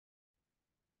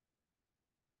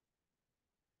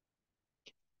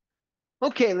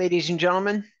Okay, ladies and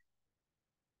gentlemen,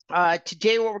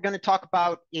 today what we're going to talk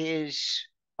about is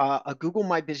a Google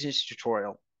My Business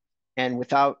tutorial. And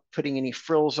without putting any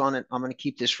frills on it, I'm going to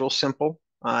keep this real simple.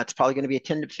 It's probably going to be a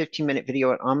 10 to 15 minute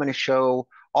video. And I'm going to show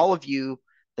all of you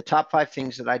the top 5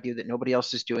 things that I do that nobody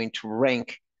else is doing to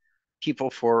rank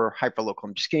people for Hyperlocal.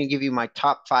 I'm just going to give you my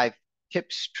top 5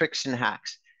 tips, tricks, and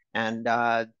hacks. And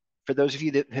for those of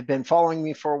you that have been following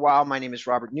me for a while, my name is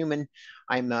Robert Newman.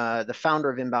 I'm the founder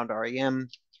of InboundREM.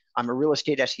 I'm a real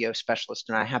estate SEO specialist,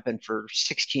 and I have been for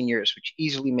 16 years, which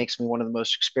easily makes me one of the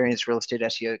most experienced real estate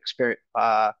SEO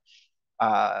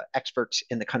experts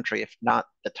in the country, if not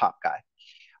the top guy.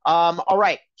 All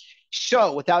right.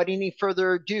 So without any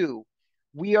further ado,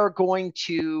 we are going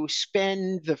to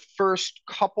spend the first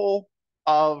couple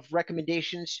of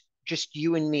recommendations, just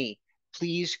you and me.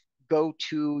 Please go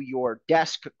to your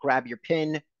desk, grab your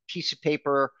pen, piece of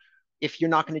paper. If you're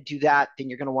not going to do that, then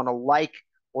you're going to want to like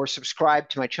or subscribe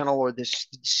to my channel or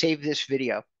save this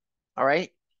video. All right,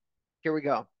 here we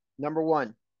go. Number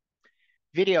 1,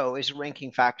 video is a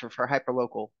ranking factor for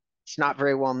Hyperlocal. It's not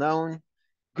very well known.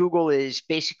 Google is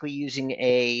basically using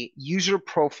a user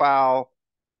profile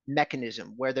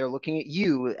mechanism where they're looking at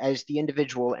you as the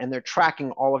individual and they're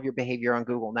tracking all of your behavior on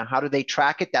Google. Now, how do they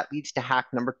track it? That leads to hack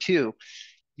number 2,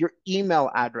 your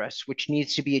email address, which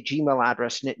needs to be a Gmail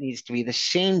address, and it needs to be the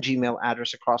same Gmail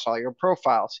address across all your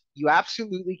profiles. You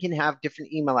absolutely can have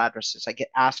different email addresses. I get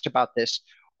asked about this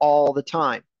all the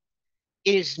time.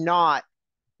 It has not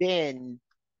been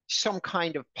some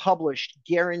kind of published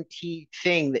guaranteed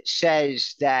thing that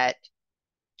says that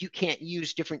you can't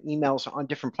use different emails on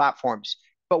different platforms.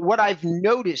 But what I've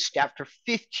noticed after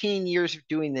 15 years of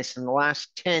doing this and the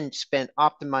last 10 spent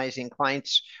optimizing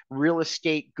clients' real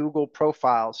estate Google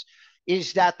profiles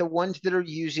is that the ones that are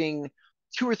using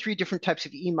 2 or 3 different types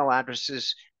of email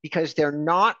addresses, because they're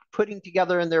not putting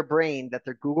together in their brain that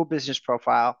their Google business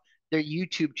profile, their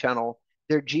YouTube channel,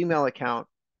 their Gmail account,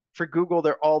 for Google,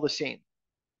 they're all the same.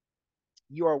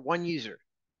 You are one user.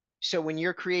 So when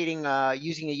you're creating,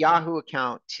 using a Yahoo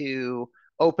account to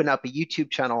open up a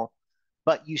YouTube channel,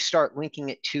 but you start linking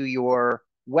it to your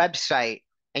website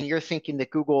and you're thinking that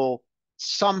Google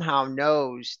somehow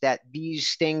knows that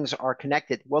these things are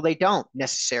connected. Well, they don't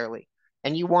necessarily,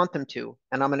 and you want them to,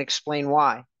 and I'm going to explain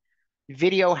why.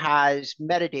 Video has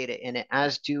metadata in it,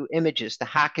 as do images. The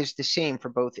hack is the same for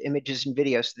both images and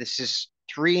videos. So this is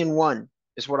 3 in 1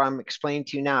 is what I'm explaining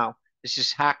to you now. This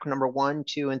is hack number 1,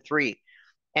 2, and 3.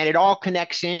 And it all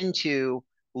connects into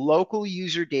local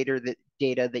user data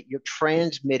that you're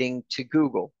transmitting to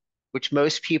Google, which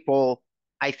most people,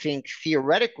 I think,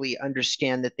 theoretically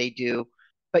understand that they do,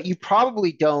 but you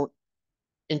probably don't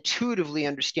intuitively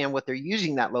understand what they're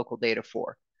using that local data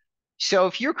for. So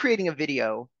if you're creating a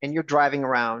video and you're driving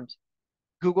around,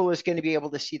 Google is going to be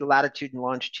able to see the latitude and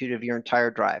longitude of your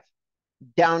entire drive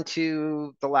down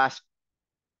to the last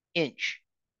inch,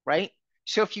 right?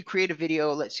 So if you create a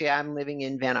video, let's say I'm living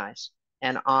in Van Nuys,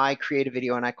 and I create a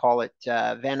video and I call it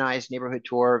Van Nuys neighborhood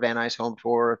tour, Van Nuys home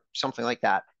tour, something like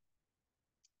that.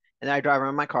 And then I drive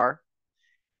around my car,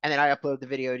 and then I upload the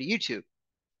video to YouTube.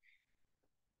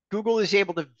 Google is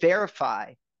able to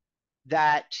verify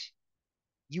that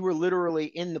you were literally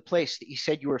in the place that you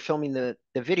said you were filming the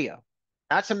video.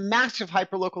 That's a massive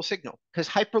hyperlocal signal, because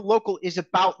hyperlocal is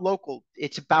about local.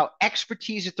 It's about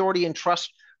expertise, authority, and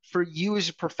trust for you as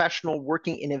a professional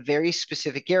working in a very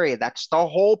specific area. That's the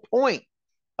whole point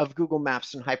of Google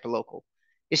Maps and Hyperlocal,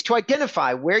 is to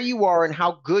identify where you are and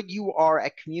how good you are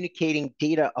at communicating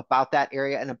data about that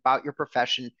area and about your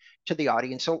profession to the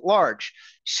audience at large.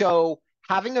 So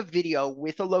having a video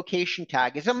with a location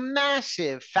tag is a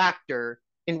massive factor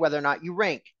in whether or not you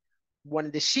rank. One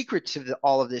of the secrets of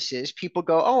all of this is people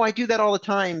go, oh, I do that all the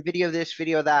time, video this,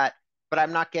 video that, but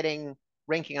I'm not getting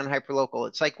ranking on Hyperlocal.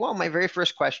 It's like, well, my very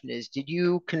first question is, did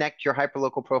you connect your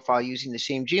Hyperlocal profile using the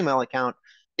same Gmail account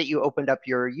that you opened up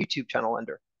your YouTube channel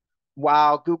under?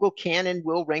 While Google can and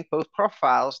will rank both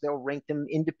profiles, they'll rank them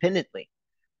independently.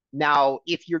 Now,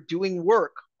 if you're doing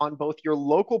work on both your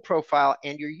local profile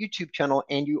and your YouTube channel,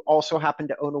 and you also happen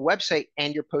to own a website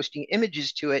and you're posting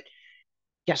images to it,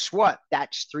 guess what?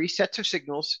 That's 3 sets of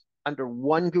signals under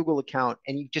one Google account,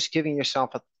 and you've just given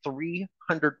yourself a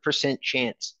 300%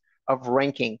 chance of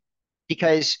ranking,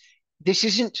 because this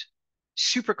isn't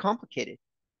super complicated.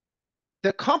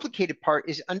 The complicated part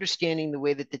is understanding the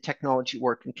way that the technology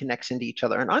works and connects into each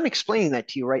other. And I'm explaining that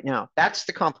to you right now. That's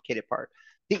the complicated part.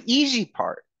 The easy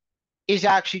part is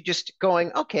actually just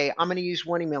going, okay, I'm going to use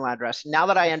one email address. Now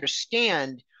that I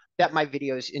understand that my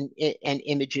videos and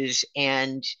images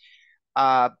and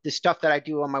the stuff that I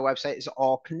do on my website is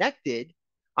all connected,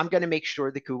 I'm going to make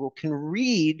sure that Google can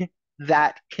read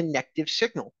that connective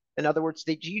signal. In other words,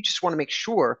 you just want to make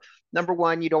sure, number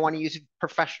one, you don't want to use a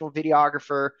professional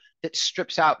videographer that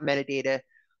strips out metadata.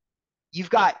 You've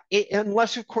got it,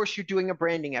 unless of course you're doing a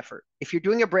branding effort. If you're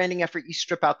doing a branding effort, you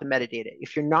strip out the metadata.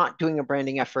 If you're not doing a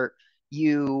branding effort,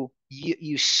 you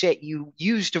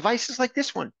use devices like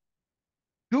this one.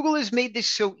 Google has made this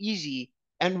so easy,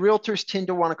 and realtors tend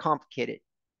to want to complicate it.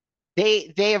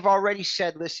 They have already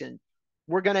said, listen,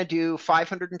 we're going to do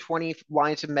 520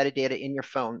 lines of metadata in your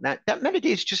phone. That metadata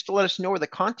is just to let us know where the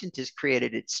content is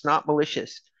created. It's not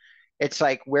malicious. It's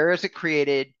like, where is it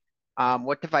created?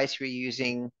 What device are you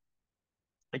using?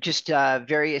 Just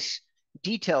various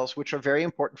details, which are very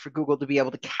important for Google to be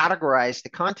able to categorize the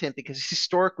content, because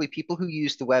historically people who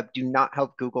use the web do not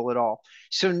help Google at all.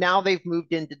 So now they've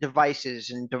moved into devices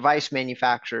and device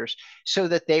manufacturers so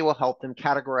that they will help them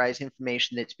categorize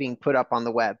information that's being put up on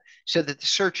the web so that the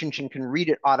search engine can read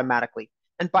it automatically.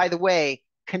 And by the way,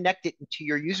 connect it to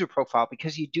your user profile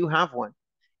because you do have one.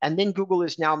 And then Google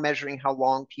is now measuring how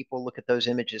long people look at those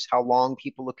images, how long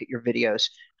people look at your videos,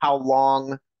 how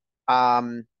long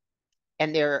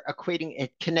and they're equating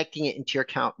it, connecting it into your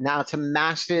account. Now it's a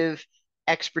massive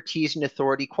expertise and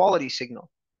authority quality signal.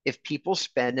 If people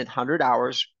spend 100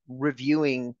 hours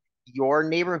reviewing your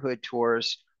neighborhood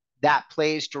tours, that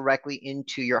plays directly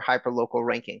into your hyperlocal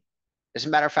ranking. As a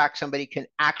matter of fact, somebody can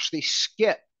actually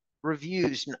skip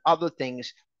reviews and other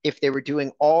things if they were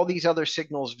doing all these other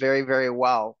signals very, very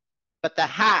well. But the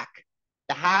hack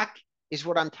is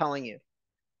what I'm telling you.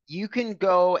 You can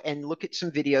go and look at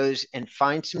some videos and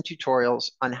find some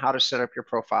tutorials on how to set up your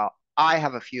profile. I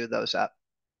have a few of those up.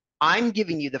 I'm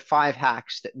giving you the 5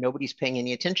 hacks that nobody's paying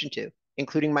any attention to,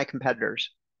 including my competitors.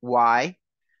 Why?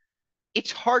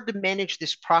 It's hard to manage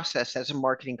this process as a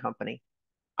marketing company.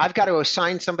 I've got to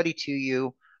assign somebody to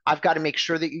you. I've got to make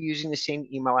sure that you're using the same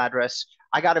email address.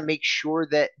 I got to make sure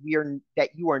that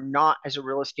you are not, as a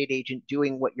real estate agent,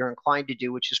 doing what you're inclined to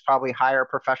do, which is probably hire a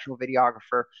professional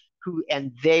videographer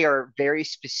and they are very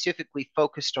specifically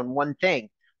focused on one thing,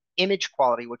 image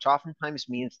quality, which oftentimes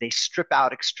means they strip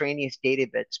out extraneous data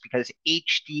bits because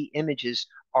HD images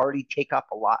already take up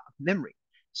a lot of memory.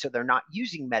 So they're not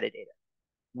using metadata,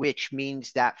 which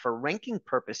means that for ranking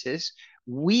purposes,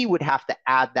 we would have to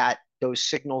add those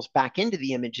signals back into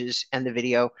the images and the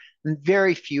video. And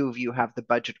very few of you have the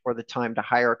budget or the time to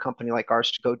hire a company like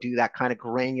ours to go do that kind of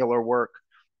granular work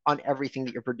on everything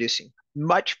that you're producing.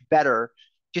 Much better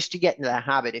just to get into the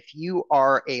habit. If you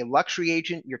are a luxury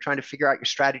agent, you're trying to figure out your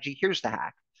strategy, here's the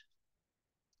hack.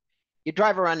 You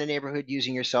drive around the neighborhood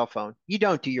using your cell phone. You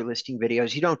don't do your listing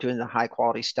videos. You don't do the high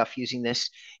quality stuff using this.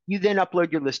 You then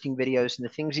upload your listing videos and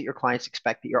the things that your clients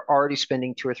expect that you're already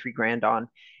spending 2 or 3 grand on.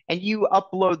 And you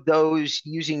upload those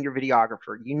using your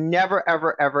videographer. You never,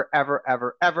 ever, ever, ever,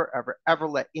 ever, ever, ever, ever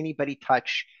let anybody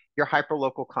touch your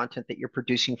hyperlocal content that you're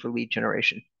producing for lead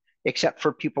generation, except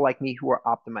for people like me who are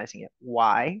optimizing it.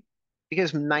 Why?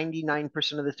 Because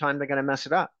 99% of the time they're going to mess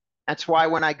it up. That's why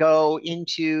when I go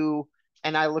into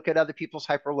and I look at other people's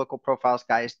hyperlocal profiles,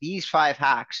 guys, these 5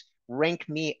 hacks rank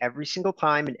me every single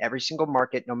time in every single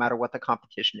market, no matter what the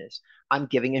competition is. I'm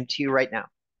giving them to you right now,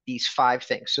 these 5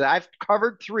 things. So I've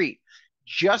covered 3.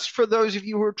 Just for those of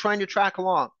you who are trying to track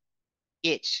along,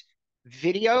 it's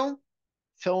video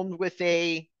filmed with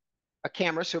a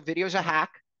camera. So video is a hack.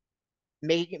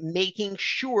 Making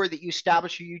sure that you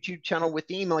establish your YouTube channel with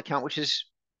the email account, which is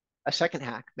a second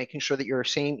hack, making sure that your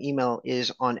same email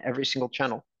is on every single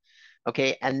channel.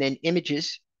 Okay, and then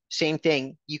images, same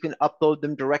thing. You can upload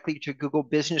them directly to Google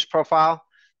Business Profile.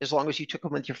 As long as you took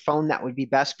them with your phone, that would be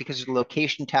best because of the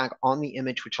location tag on the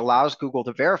image, which allows Google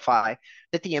to verify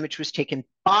that the image was taken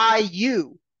by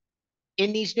you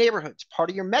in these neighborhoods. Part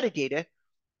of your metadata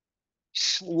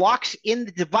locks in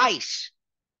the device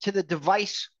to the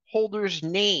device holder's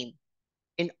name.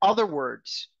 In other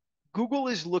words, Google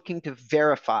is looking to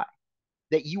verify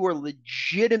that you are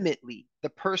legitimately the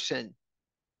person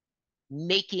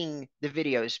making the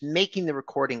videos, making the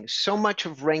recordings. So much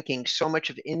of ranking, so much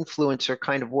of influencer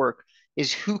kind of work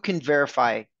is who can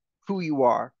verify who you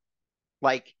are.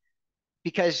 Like,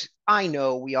 because I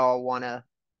know we all want to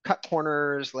cut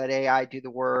corners, let AI do the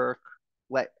work,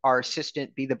 let our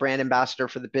assistant be the brand ambassador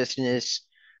for the business.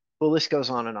 The list goes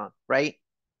on, right?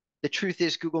 The truth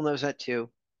is Google knows that too.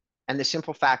 And the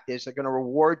simple fact is they're going to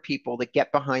reward people that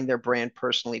get behind their brand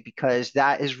personally, because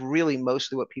that is really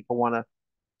mostly what people want to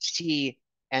see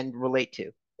and relate to.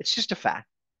 It's just a fact.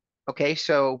 Okay,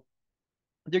 so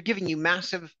they're giving you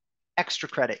massive extra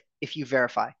credit if you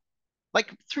verify,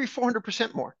 like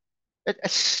 300-400% more, a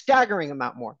staggering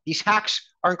amount more. These hacks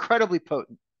are incredibly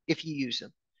potent if you use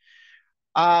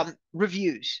them.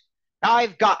 Reviews.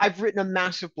 I've written a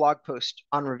massive blog post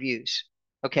on reviews.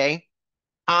 Okay.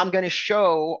 I'm going to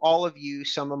show all of you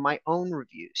some of my own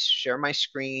reviews. Share my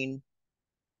screen.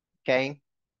 Okay.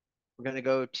 We're going to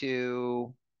go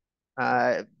to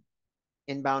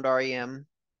InboundREM.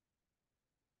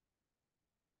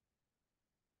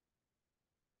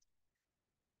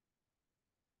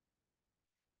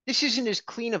 This isn't as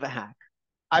clean of a hack.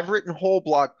 I've written whole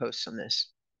blog posts on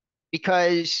this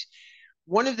because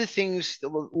one of the things that,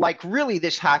 like really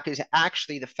this hack is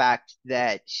actually the fact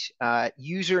that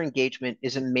user engagement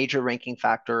is a major ranking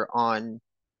factor on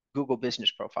Google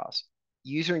business profiles.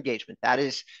 User engagement, that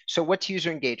is, so what's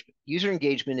user engagement? User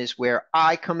engagement is where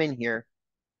I come in here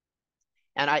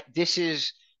and this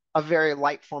is a very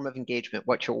light form of engagement,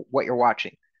 what you're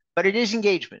watching. But it is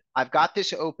engagement. I've got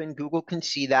this open. Google can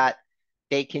see that.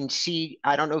 They can see,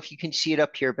 I don't know if you can see it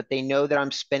up here, but they know that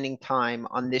I'm spending time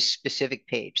on this specific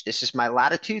page. This is my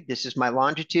latitude. This is my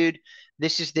longitude.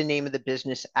 This is the name of the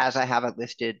business as I have it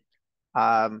listed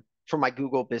for my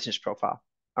Google business profile.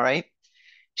 All right.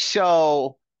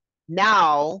 So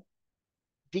now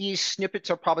these snippets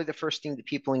are probably the first thing that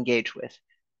people engage with.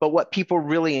 But what people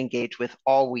really engage with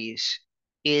always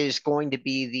is going to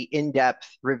be the in-depth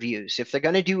reviews. If they're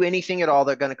going to do anything at all,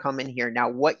 they're going to come in here. Now,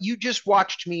 what you just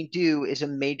watched me do is a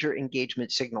major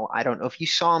engagement signal. I don't know if you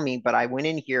saw me, but I went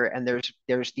in here and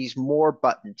there's these more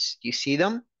buttons. Do you see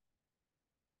them?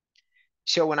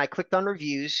 So when I clicked on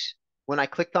reviews, when I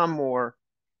clicked on more,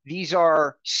 these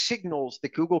are signals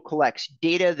that Google collects,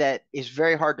 data that is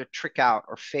very hard to trick out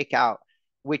or fake out,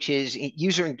 which is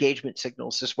user engagement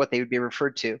signals, is what they would be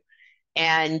referred to.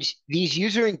 And these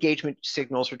user engagement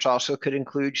signals, which also could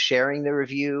include sharing the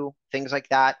review, things like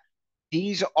that,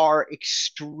 these are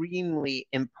extremely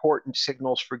important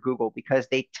signals for Google because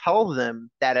they tell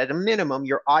them that at a minimum,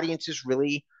 your audience is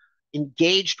really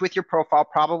engaged with your profile,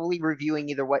 probably reviewing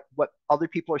either what other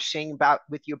people are saying about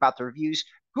with you about the reviews.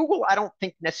 Google, I don't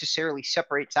think necessarily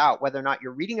separates out whether or not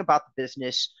you're reading about the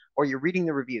business or you're reading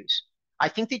the reviews. I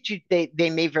think that they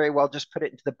may very well just put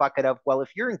it into the bucket of, well, if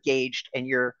you're engaged and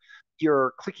you're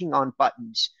clicking on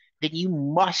buttons, then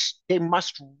they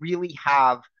must really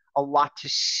have a lot to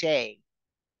say.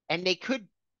 And they could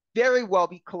very well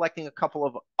be collecting a couple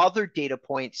of other data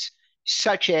points,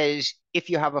 such as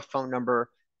if you have a phone number,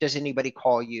 does anybody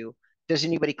call you? Does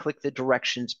anybody click the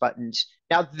directions buttons?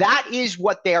 Now that is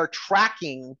what they are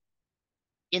tracking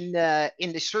in the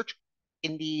search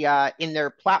in their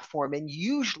platform, and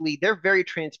usually they're very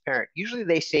transparent. Usually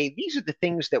they say these are the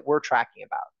things that we're tracking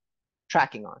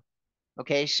on.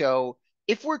 Okay, so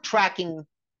if we're tracking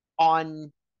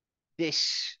on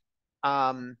this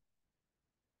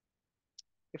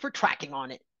if we're tracking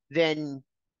on it, then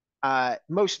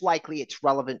most likely it's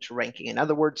relevant to ranking. In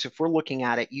other words, if we're looking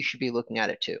at it, you should be looking at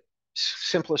it too.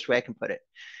 Simplest way I can put it.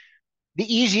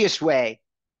 The easiest way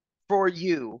for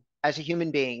you as a human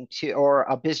being to, or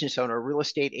a business owner, a real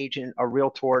estate agent, a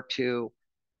realtor to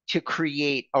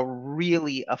create a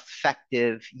really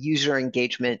effective user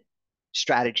engagement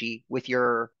strategy with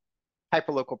your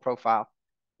hyperlocal profile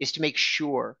is to make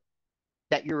sure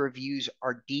that your reviews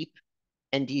are deep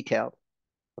and detailed.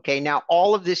 Okay, now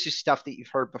all of this is stuff that you've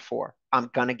heard before. I'm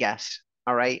gonna guess.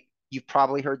 All right. You've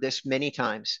probably heard this many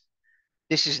times.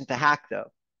 This isn't the hack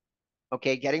though.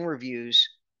 Okay, getting reviews.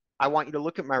 I want you to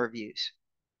look at my reviews.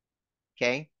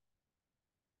 Okay.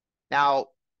 Now,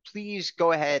 please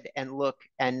go ahead and look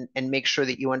and make sure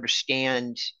that you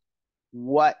understand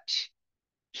what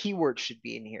keywords should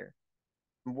be in here.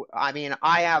 I mean,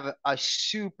 I have a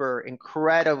super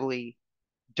incredibly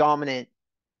dominant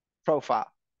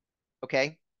profile.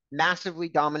 Okay, massively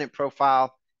dominant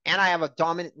profile, and I have a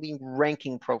dominantly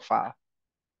ranking profile.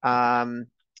 I'm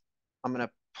going to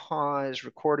pause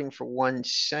recording for 1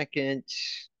 second.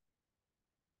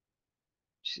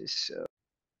 Just so.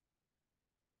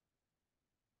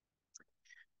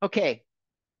 Okay,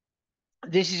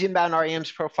 this is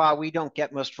InboundREM's profile. We don't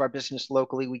get most of our business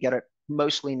locally. We get it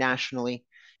mostly nationally.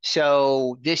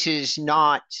 So this is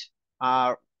not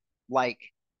uh, like,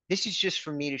 this is just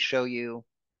for me to show you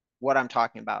what I'm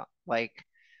talking about. Like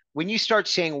when you start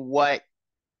saying what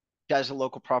does a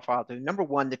local profile do? Number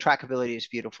one, the trackability is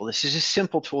beautiful. This is a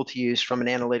simple tool to use from an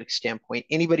analytics standpoint.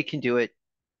 Anybody can do it.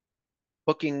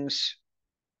 Bookings,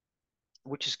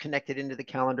 which is connected into the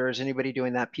calendar. Is anybody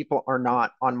doing that? People are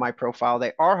not on my profile.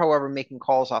 They are, however, making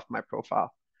calls off my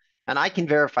profile. And I can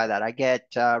verify that. I get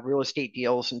real estate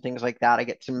deals and things like that. I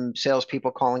get some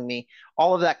salespeople calling me.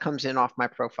 All of that comes in off my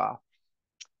profile.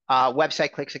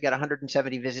 Website clicks, I get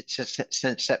 170 visits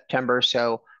since September.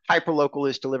 So Hyperlocal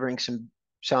is delivering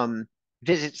some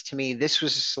visits to me. This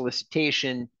was a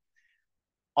solicitation,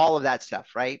 all of that stuff,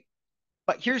 right?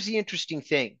 But here's the interesting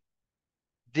thing.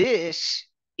 This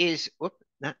is, whoop,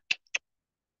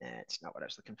 that's not what I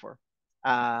was looking for.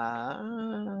 Uh,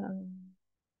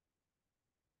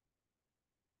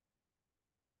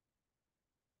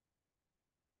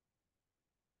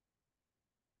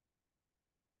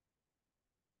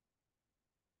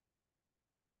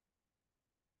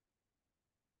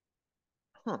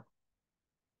 huh.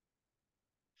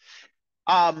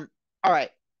 All right.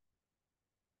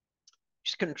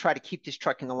 Just going to try to keep this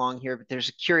trucking along here, but there's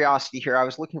a curiosity here. I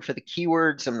was looking for the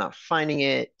keywords. I'm not finding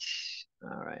it.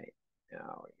 All right.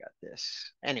 Now we got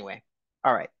this. Anyway.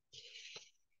 All right.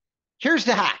 Here's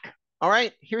the hack. All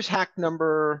right. Here's hack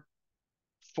number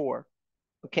 4.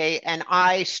 Okay. And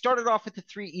I started off with the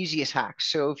 3 easiest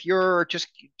hacks. So if you're just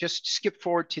skip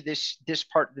forward to this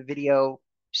part of the video,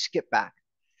 skip back.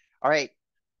 All right.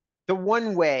 The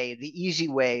one way, the easy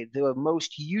way, the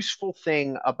most useful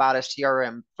thing about a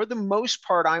CRM, for the most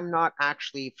part, I'm not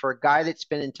actually, for a guy that's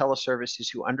been in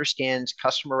teleservices who understands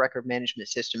customer record management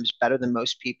systems better than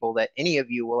most people that any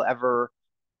of you will ever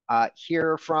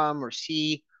hear from or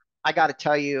see, I got to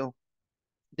tell you,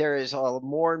 there is a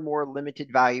more and more limited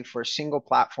value for a single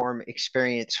platform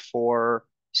experience for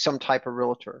some type of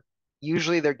realtor.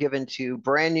 Usually they're given to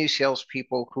brand new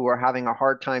salespeople who are having a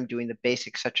hard time doing the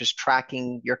basics, such as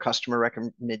tracking your customer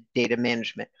recommended data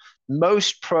management.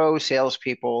 Most pro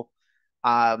salespeople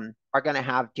are going to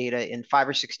have data in 5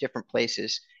 or 6 different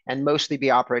places and mostly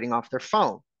be operating off their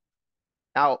phone.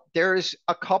 Now, there's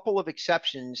a couple of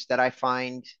exceptions that I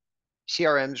find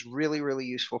CRMs really, really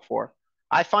useful for.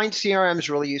 I find CRMs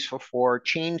really useful for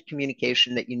chained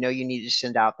communication that you know you need to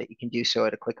send out that you can do so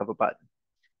at a click of a button.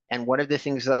 And one of the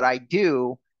things that I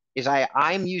do is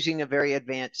I'm using a very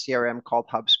advanced CRM called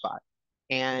HubSpot.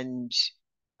 And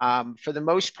for the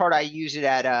most part, I use it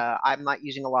I'm not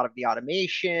using a lot of the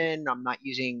automation. I'm not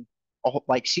using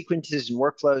like sequences and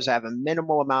workflows. I have a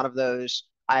minimal amount of those.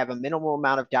 I have a minimal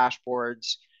amount of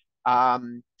dashboards.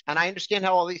 And I understand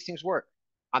how all these things work.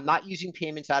 I'm not using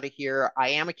payments out of here.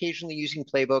 I am occasionally using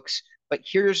playbooks, but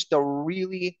here's the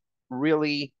really,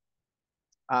 really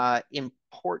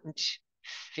important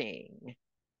thing.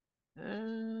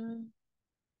 Uh,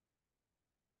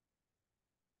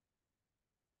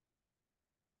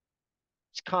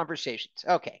 it's conversations.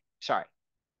 Okay, sorry.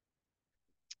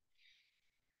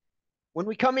 When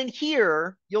we come in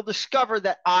here, you'll discover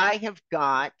that I have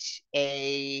got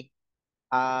a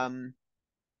um,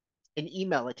 an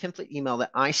email, a template email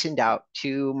that I send out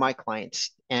to my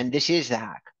clients, and this is the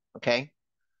hack. Okay.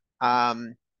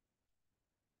 Um,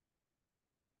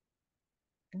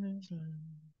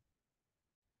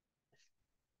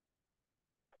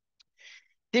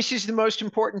 this is the most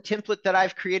important template that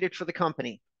I've created for the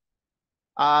company.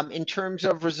 In terms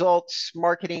of results,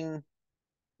 marketing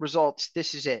results,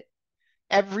 this is it.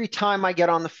 Every time I get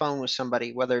on the phone with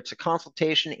somebody, whether it's a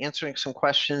consultation, answering some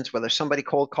questions, whether somebody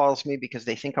cold calls me because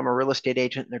they think I'm a real estate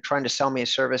agent and they're trying to sell me a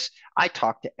service, I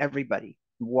talk to everybody.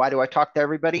 Why do I talk to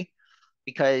everybody?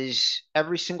 Because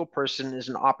every single person is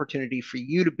an opportunity for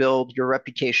you to build your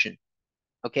reputation.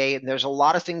 Okay. And there's a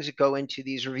lot of things that go into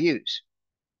these reviews.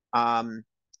 Um,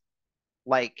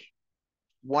 like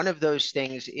one of those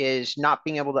things is not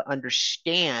being able to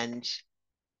understand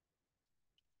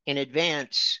in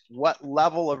advance what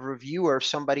level of reviewer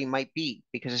somebody might be,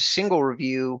 because a single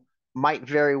review might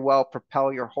very well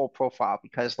propel your whole profile,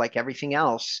 because like everything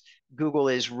else, Google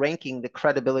is ranking the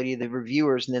credibility of the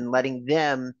reviewers and then letting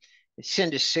them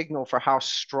send a signal for how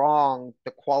strong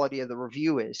the quality of the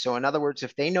review is. So in other words,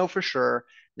 if they know for sure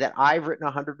that I've written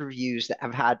 100 reviews that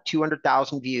have had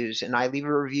 200,000 views and I leave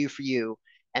a review for you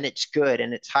and it's good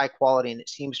and it's high quality and it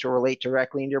seems to relate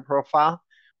directly into your profile,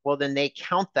 well, then they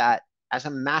count that as a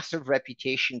massive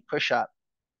reputation push up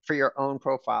for your own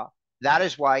profile. That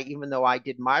is why, even though I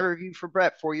did my review for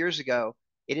Brett 4 years ago,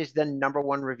 it is the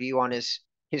 #1 review on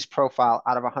his profile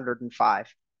out of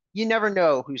 105. You never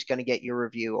know who's going to get your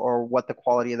review or what the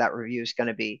quality of that review is going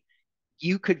to be.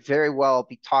 You could very well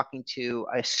be talking to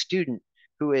a student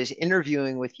who is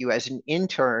interviewing with you as an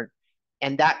intern,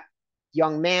 and that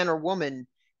young man or woman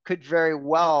could very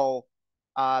well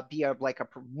be a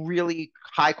really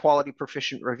high quality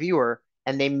proficient reviewer,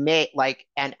 and they may like,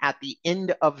 and at the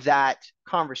end of that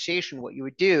conversation, what you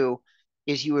would do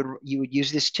is you would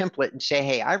use this template and say,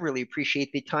 hey, I really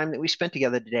appreciate the time that we spent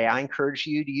together today. I encourage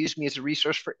you to use me as a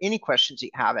resource for any questions that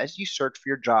you have as you search for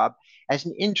your job as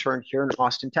an intern here in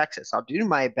Austin, Texas. I'll do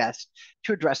my best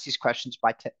to address these questions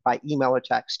by email or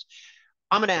text.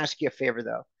 I'm going to ask you a favor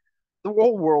though. The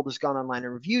whole world has gone online,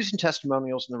 and reviews and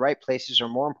testimonials in the right places are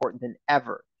more important than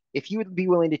ever. If you would be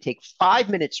willing to take 5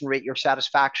 minutes and rate your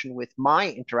satisfaction with my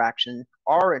interaction,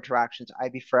 our interactions,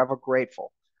 I'd be forever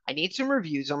grateful. I need some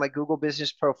reviews on my Google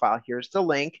business profile. Here's the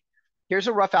link. Here's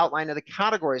a rough outline of the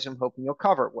categories I'm hoping you'll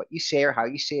cover. What you say or how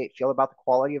you say it, feel about the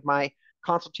quality of my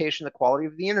consultation, the quality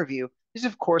of the interview is,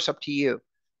 of course, up to you.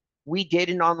 We did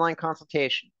an online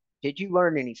consultation. Did you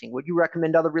learn anything? Would you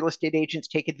recommend other real estate agents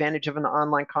take advantage of an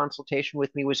online consultation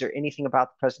with me? Was there anything about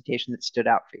the presentation that stood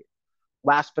out for you?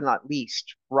 Last but not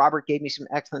least, Robert gave me some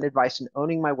excellent advice in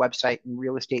owning my website and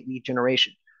real estate lead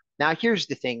generation. Now, here's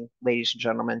the thing, ladies and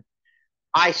gentlemen.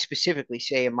 I specifically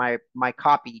say in my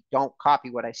copy, don't copy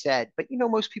what I said, but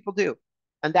most people do.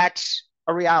 And that's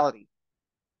a reality.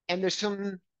 And there's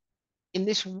in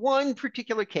this one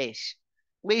particular case,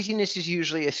 laziness is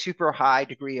usually a super high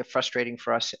degree of frustrating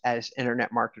for us as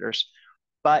internet marketers,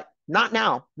 but not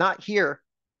now, not here.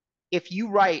 If you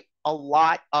write a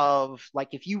lot of,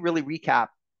 like, if you really recap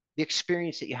the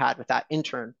experience that you had with that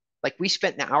intern, like we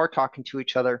spent an hour talking to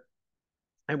each other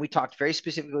and we talked very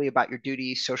specifically about your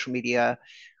duties, social media,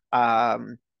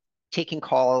 um, taking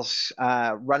calls,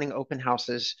 running open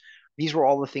houses. These were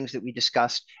all the things that we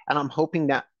discussed. And I'm hoping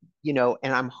that, and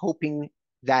I'm hoping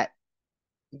that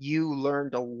you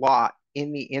learned a lot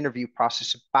in the interview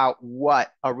process about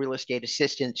what a real estate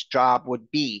assistant's job would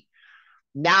be.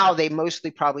 Now they mostly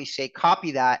probably say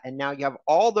copy that, and now you have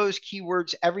all those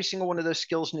keywords, every single one of those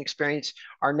skills and experience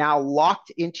are now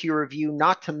locked into your review,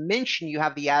 not to mention you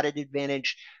have the added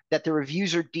advantage that the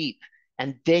reviews are deep,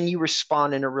 and then you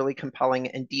respond in a really compelling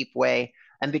and deep way.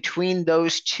 And between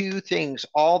those two things,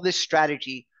 all this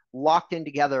strategy locked in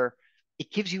together,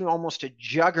 it gives you almost a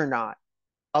juggernaut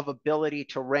of ability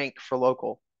to rank for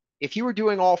local. If you were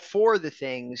doing all four of the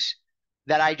things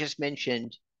that I just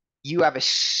mentioned, you have a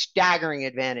staggering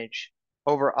advantage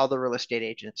over other real estate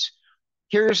agents.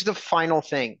 Here's the final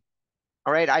thing.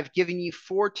 All right, I've given you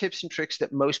 4 tips and tricks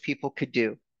that most people could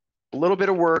do. A little bit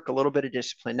of work, a little bit of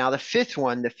discipline. Now, the fifth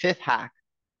one, the fifth hack,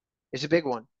 is a big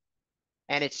one.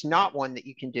 And it's not one that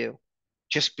you can do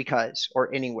just because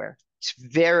or anywhere. It's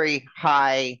very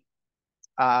high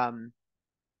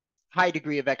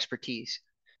degree of expertise.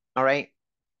 All right.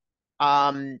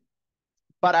 Um,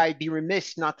 but I'd be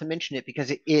remiss not to mention it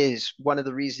because it is one of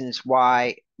the reasons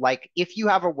why, like, if you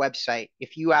have a website,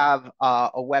 if you have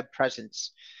a web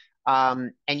presence,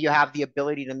 and you have the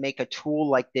ability to make a tool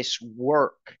like this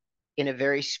work in a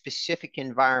very specific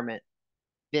environment,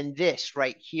 then this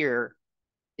right here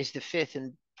is the fifth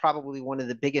and probably one of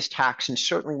the biggest hacks, and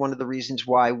certainly one of the reasons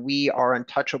why we are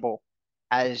untouchable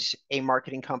as a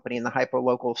marketing company in the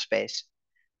hyperlocal space.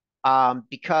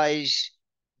 Because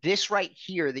this right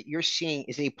here that you're seeing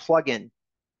is a plugin.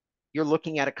 You're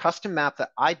looking at a custom map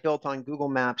that I built on Google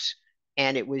Maps,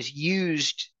 and it was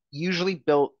usually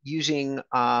built using,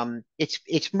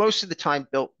 it's most of the time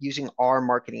built using our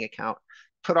marketing account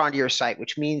put onto your site,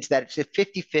 which means that it's a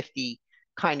 50-50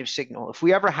 kind of signal. If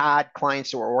we ever had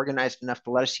clients that were organized enough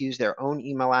to let us use their own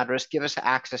email address, give us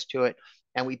access to it,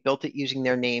 and we built it using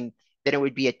their name, then it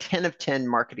would be a 10 of 10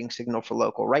 marketing signal for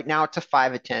local. Right now, it's a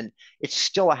 5 of 10. It's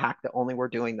still a hack that only we're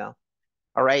doing, though.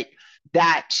 All right.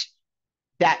 That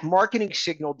marketing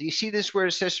signal, do you see this where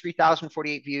it says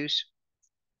 3,048 views?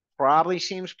 Probably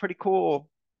seems pretty cool.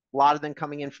 A lot of them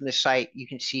coming in from this site you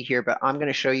can see here, but I'm going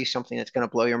to show you something that's going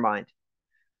to blow your mind.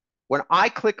 When I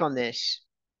click on this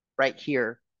right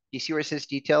here, do you see where it says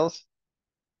details?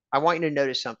 I want you to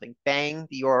notice something. Bang,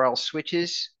 the URL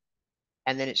switches,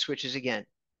 and then it switches again.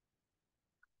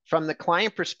 From the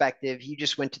client perspective, you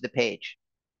just went to the page,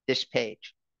 this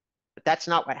page. But that's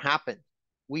not what happened.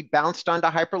 We bounced onto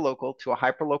Hyperlocal to a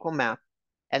Hyperlocal map,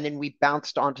 and then we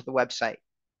bounced onto the website.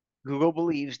 Google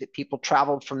believes that people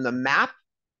traveled from the map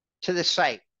to the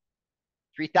site.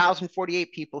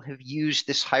 3,048 people have used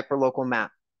this Hyperlocal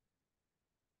map.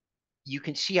 You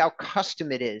can see how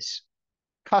custom it is.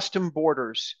 Custom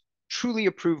borders, truly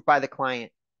approved by the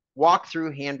client. Walk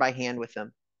through hand by hand with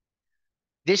them.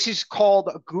 This is called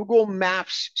a Google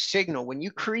Maps signal. When you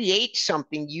create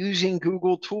something using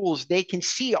Google tools, they can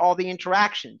see all the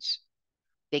interactions.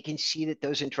 They can see that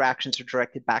those interactions are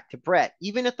directed back to Brett.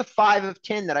 Even at the 5 of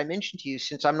 10 that I mentioned to you,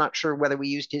 since I'm not sure whether we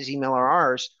used his email or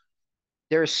ours,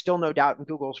 there is still no doubt in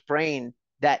Google's brain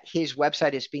that his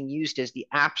website is being used as the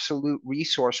absolute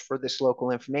resource for this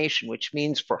local information, which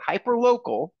means for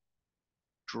hyperlocal,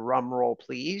 drum roll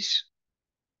please,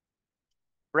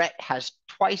 Brett has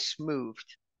twice moved,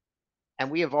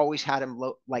 and we have always had him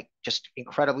like just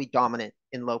incredibly dominant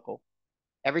in local.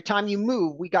 Every time you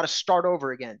move, we got to start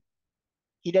over again.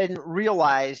 He didn't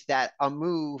realize that a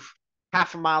move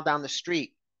half a mile down the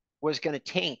street was going to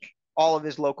tank all of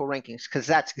his local rankings, because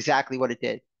that's exactly what it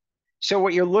did. So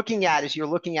what you're looking at is you're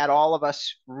looking at all of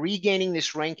us regaining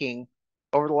this ranking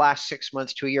over the last 6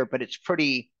 months to a year, but it's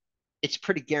pretty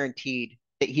guaranteed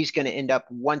that he's going to end up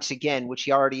once again, which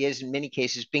he already is in many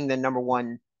cases, being the number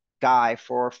one guy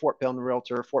for Fort Bend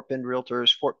Realtor, Fort Bend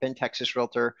Realtors, Fort Bend, Texas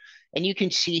Realtor. And you can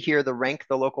see here the rank,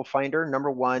 the local finder, number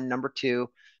one, number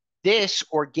two. This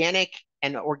organic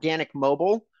and organic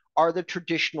mobile are the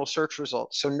traditional search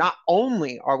results. So not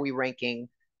only are we ranking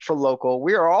for local,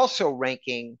 we are also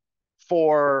ranking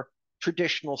for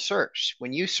traditional search.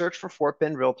 When you search for Fort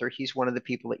Bend Realtor, he's one of the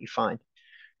people that you find.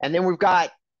 And then we've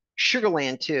got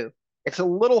Sugarland too. It's a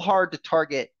little hard to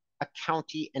target a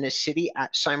county and a city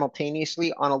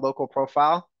simultaneously on a local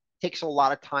profile. It takes a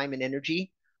lot of time and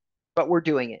energy, but we're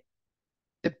doing it.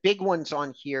 The big ones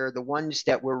on here, the ones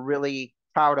that we're really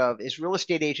proud of, is real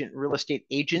estate agent and real estate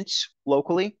agents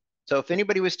locally. So if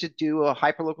anybody was to do a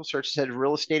hyperlocal search that said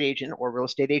real estate agent or real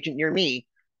estate agent near me,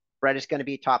 Brett is going to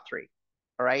be top three.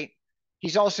 All right.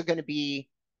 He's also going to be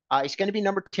he's going to be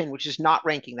number 10, which is not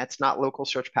ranking. That's not local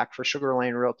search pack for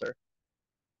Sugarland Realtor.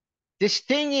 This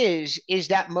thing is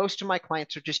that most of my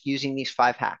clients are just using these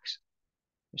 5 hacks.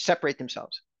 Separate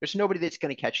themselves. There's nobody that's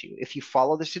going to catch you. If you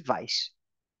follow this advice,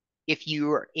 if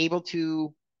you are able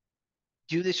to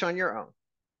do this on your own,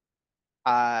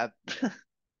 I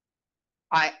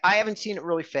haven't seen it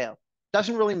really fail.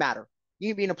 Doesn't really matter. You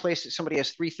can be in a place that somebody has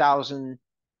 3,000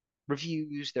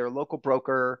 reviews, they're a local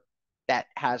broker that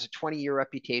has a 20-year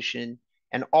reputation,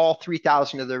 and all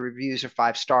 3,000 of their reviews are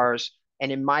 5 stars.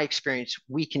 And in my experience,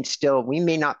 we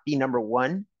may not be number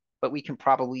one, but we can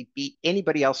probably beat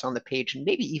anybody else on the page, and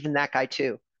maybe even that guy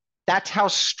too. That's how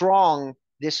strong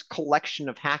this collection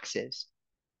of hacks is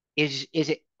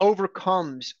it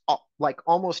overcomes like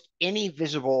almost any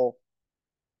visible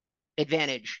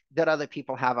advantage that other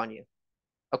people have on you.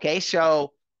 Okay,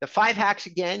 so the 5 hacks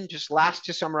again, just last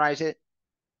to summarize it.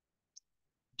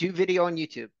 Do video on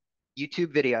YouTube,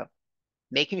 YouTube video,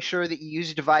 making sure that you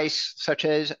use a device such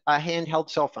as a handheld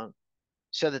cell phone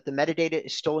so that the metadata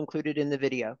is still included in the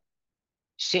video.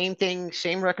 Same thing,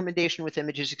 same recommendation with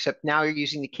images, except now you're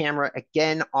using the camera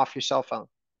again off your cell phone.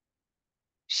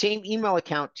 Same email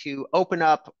account to open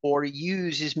up or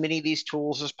use as many of these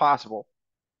tools as possible.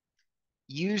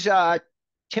 Use a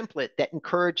template that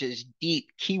encourages deep,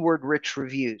 keyword-rich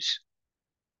reviews.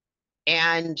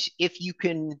 And if you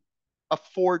can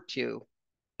afford to,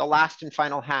 the last and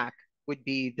final hack would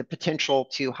be the potential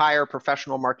to hire a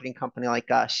professional marketing company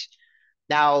like us.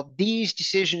 Now, these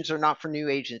decisions are not for new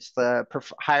agents, the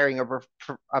hiring of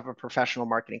a professional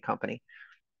marketing company.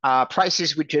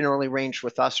 Prices would generally range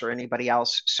with us or anybody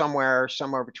else somewhere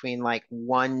between like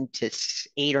 1 to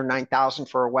 8 or 9,000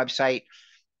 for a website,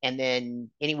 and then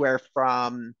anywhere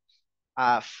from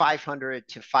 $500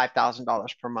 to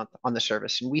 $5,000 per month on the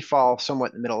service. And we fall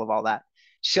somewhat in the middle of all that.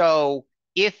 So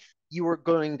if you were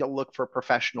going to look for a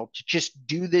professional to just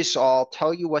do this all,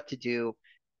 tell you what to do,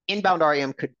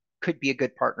 InboundREM could be a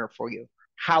good partner for you.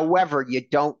 However, you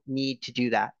don't need to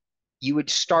do that. You would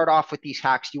start off with these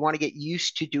hacks. You want to get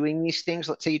used to doing these things.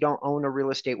 Let's say you don't own a real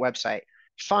estate website.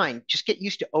 Fine, just get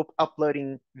used to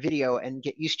uploading video and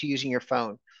get used to using your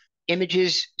phone.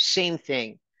 Images, same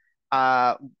thing.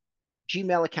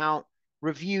 Gmail account,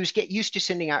 reviews, get used to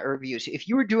sending out reviews. If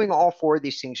you were doing all 4 of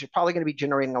these things, you're probably going to be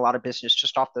generating a lot of business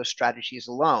just off those strategies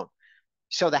alone.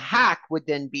 So the hack would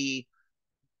then be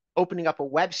opening up a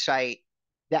website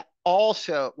that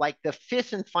also, like the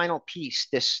 5th and final piece,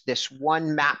 this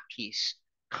one map piece,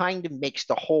 kind of makes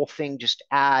the whole thing just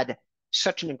add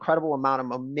such an incredible amount of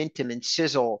momentum and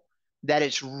sizzle that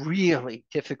it's really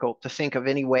difficult to think of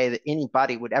any way that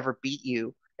anybody would ever beat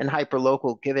you in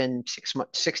hyperlocal given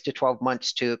 6 to 12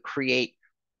 months to create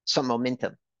some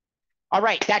momentum. All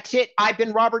right, that's it. I've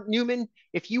been Robert Newman.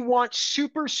 If you want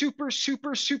super, super,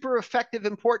 super, super effective,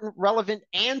 important, relevant,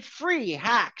 and free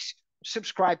hacks,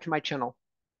 subscribe to my channel.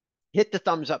 Hit the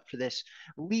thumbs up for this.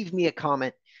 Leave me a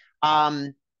comment,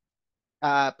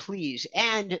 please.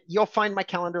 And you'll find my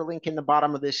calendar link in the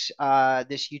bottom of this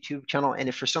this YouTube channel. And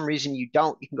if for some reason you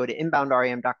don't, you can go to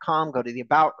inboundrem.com, go to the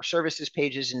About or Services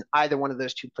pages. In either one of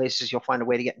those 2 places, you'll find a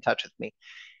way to get in touch with me.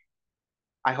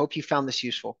 I hope you found this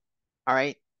useful. All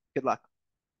right, good luck.